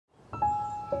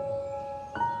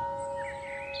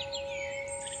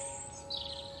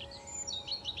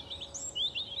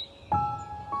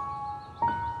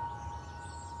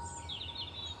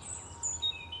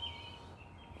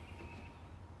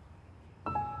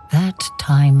that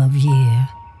time of year,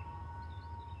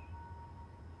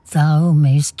 thou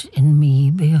mayst in me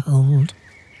behold,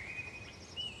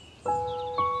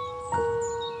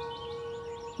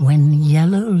 when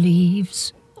yellow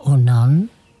leaves, or none,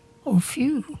 or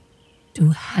few,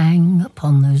 do hang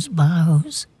upon those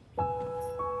boughs,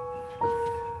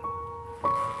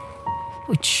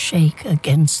 which shake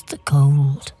against the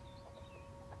cold.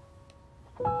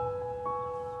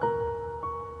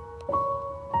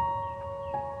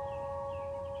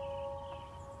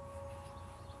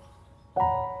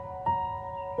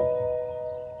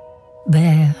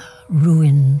 Bare,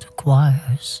 ruined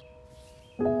choirs,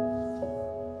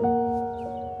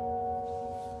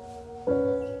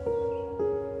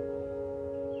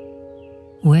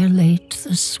 where late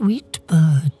the sweet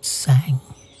birds sang,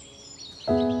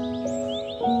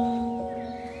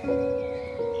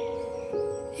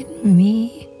 in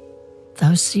me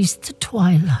thou seest the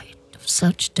twilight of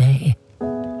such day,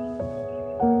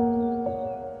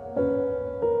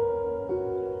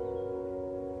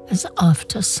 as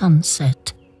after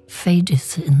sunset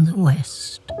fadeth in the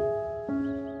west,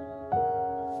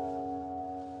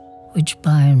 which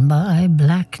by and by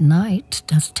black night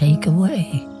doth take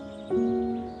away.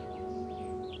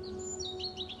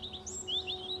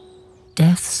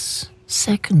 Death's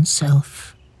second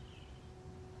self,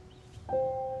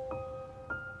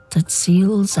 that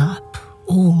seals up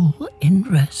all in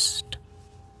rest.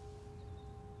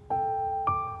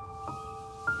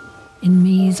 In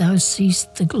me thou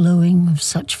seest the glowing of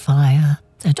such fire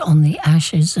that on the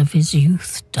ashes of his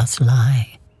youth doth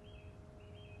lie.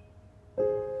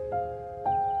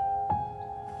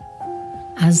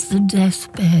 As the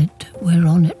deathbed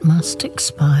whereon it must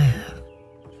expire,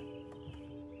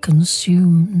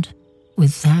 consumed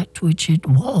with that which it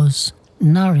was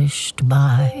nourished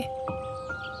by.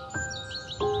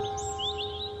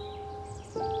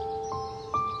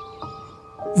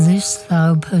 This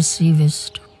thou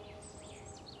perceivest,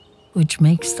 which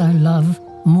makes thy love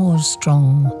more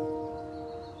strong.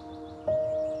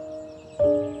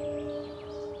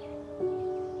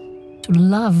 To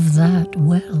love that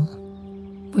well,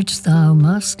 which thou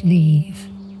must leave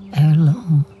ere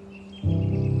long.